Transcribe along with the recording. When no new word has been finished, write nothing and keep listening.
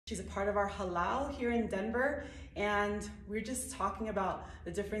She's a part of our halal here in Denver, and we're just talking about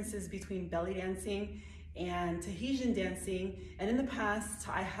the differences between belly dancing and Tahitian dancing. And in the past,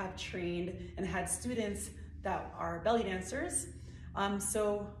 I have trained and had students that are belly dancers.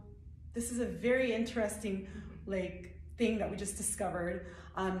 So this is a very interesting thing that we just discovered.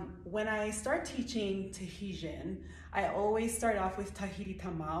 When I start teaching Tahitian, I always start off with Tahiti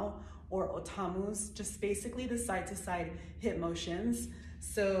Tamau or Otamus, just basically the side-to-side hip motions.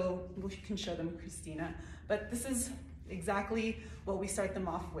 So we can show them, Kristina. But this is exactly what we start them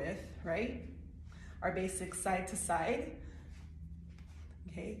off with, right? Our basic side-to-side,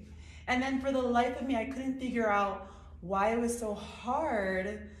 okay? And then for the life of me, I couldn't figure out why it was so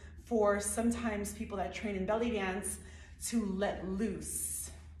hard for sometimes people that train in belly dance to let loose.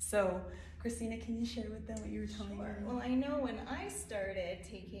 So, Kristina, can you share with them what you were telling me? Well, I know when I started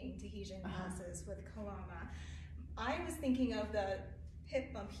taking Tahitian classes with Kalama, I was thinking of the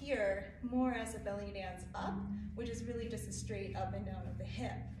hip bump here more as a belly dance up, which is really just a straight up and down of the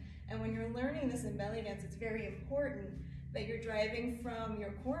hip. And when you're learning this in belly dance, it's very important that you're driving from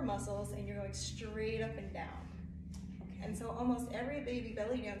your core muscles and you're going straight up and down. Okay. And so almost every baby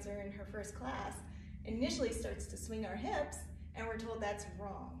belly dancer in her first class initially starts to swing our hips, and we're told that's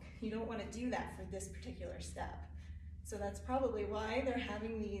wrong. You don't want to do that for this particular step. So that's probably why they're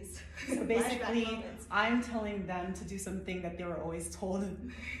having these So basically, I'm telling them to do something that they were always told,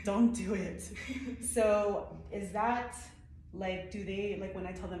 don't do it. So is that do they, when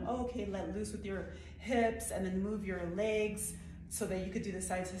I tell them, oh, okay, let loose with your hips and then move your legs so that you could do the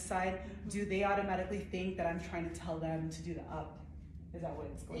side to side, do they automatically think that I'm trying to tell them to do the up? Is that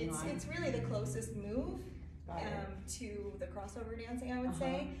what's going on? It's really the closest move to the crossover dancing, I would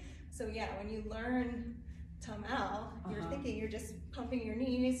say. So yeah, when you learn Tamau, you're thinking you're just pumping your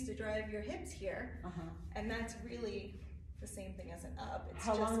knees to drive your hips here, and that's really the same thing as an up. It's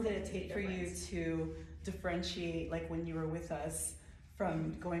How long did it take for you to differentiate, when you were with us,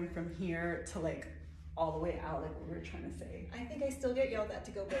 from going from here to all the way out, what we were trying to say? I think I still get yelled at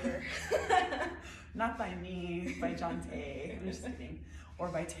to go bigger. Not by me, by Jonte, I'm just kidding, or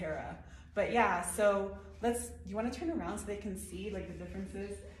by Tara. But yeah, so you want to turn around so they can see the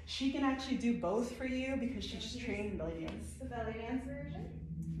differences? She can actually do both for you because she's just trained in belly dance. The belly dance version.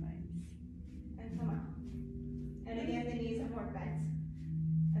 Nice. And come out. And again, the knees are more bent.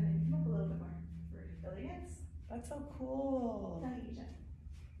 And then come up a little bit more for belly dance. That's so cool.